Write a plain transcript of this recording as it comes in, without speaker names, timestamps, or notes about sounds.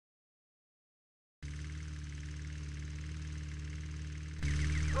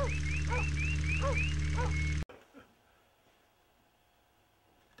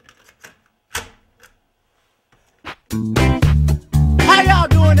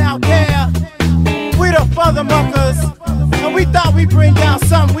Futhamuckas, and we thought we'd bring down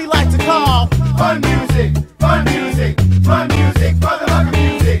something we like to call fun music, fun music, fun music, Futhamuckas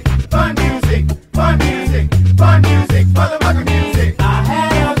music, fun music, fun music, fun music, Futhamuckas music. I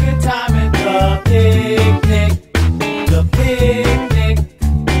had a good time at the picnic, the picnic,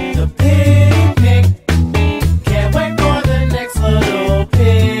 the picnic. Can't wait for the next little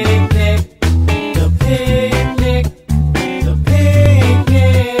picnic, the picnic, the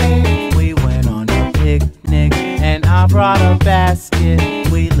picnic. We went on a picnic and I brought a basket.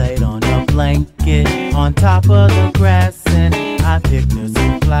 We laid on a blanket on top of the grass and I picked her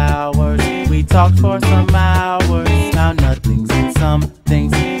some flowers. We talked for some hours. Now nothing's and some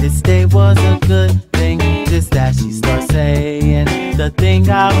things. This day was a good thing. Just as she started saying the thing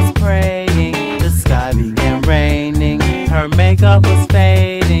I was praying, the sky began raining. Her makeup was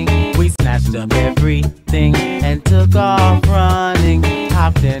fading. We snatched up everything and took off running.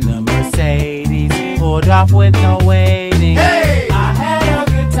 Hopped in a Mercedes, pulled off with no waiting. Hey! I had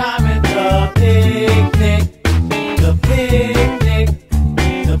a good time at the picnic, the picnic,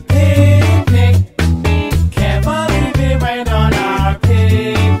 the picnic. Can't believe it rained on our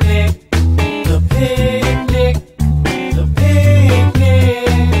picnic, the picnic, the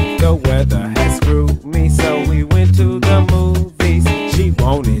picnic. The weather had screwed me, so we went to the movies. She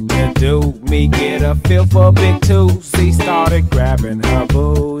wanted to do me, get a feel for Big Tuesday. Started grabbing her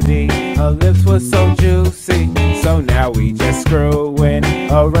booty, her lips were so juicy. So now we just screwing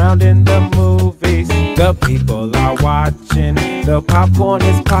around in the movies. The people are watching, the popcorn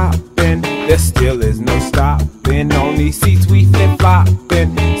is popping. There still is no stopping, on these seats we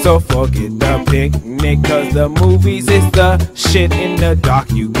flip-flopping. So forget the picnic, cause the movies is the shit. In the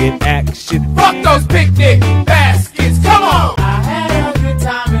dark you get action. Fuck those picnic baskets, come on! I had a good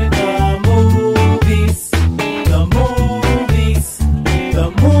time at the movies, the movies,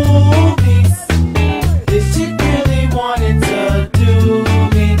 the movies. This chick really wanted to do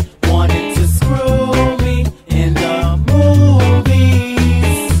me, wanted to screw me in the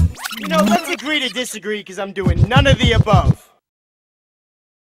movies. You know, let's agree to disagree, because I'm doing none of the above.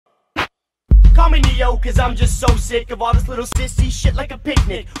 Call me Neo, cause I'm just so sick of all this little sissy shit like a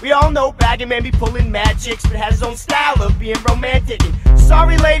picnic. We all know Baggin' Man be pulling mad chicks, but has his own style of being romantic. And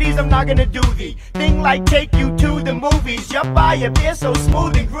sorry ladies, I'm not gonna do the thing like take you to the movies. Jump by a beer so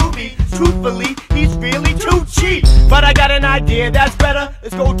smooth and groovy. Truthfully, he's really too cheap. But I got an idea that's better.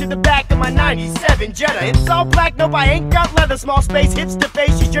 Let's go to the back of my 97 Jetta. It's all black, no, I ain't got leather. Small space, hips to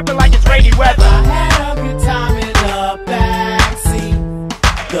face, she's dripping like it's rainy weather. I had a good time in the backseat,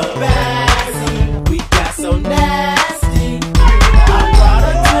 the backseat. We got so nasty. I brought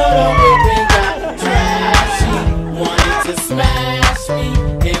her to the whip and got trashy. Wanted to smash me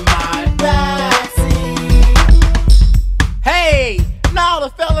in my backseat. Hey, now the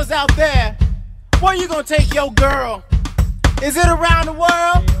fellas out there, where you gonna take your girl? Is it around the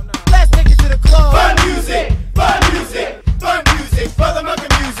world? Let's take it to the club. Fun music, fun music, fun music,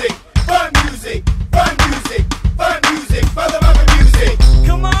 Futhamuckas music, fun music, fun music, fun music, Futhamuckas music.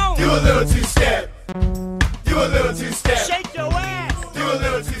 Come on. Do a little two-step, do a little two-step, Shake your ass. do a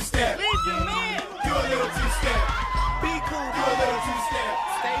little two-step, Leave your man. do a little two-step, Be cool. do a little two-step.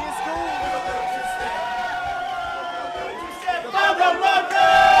 Stay in school.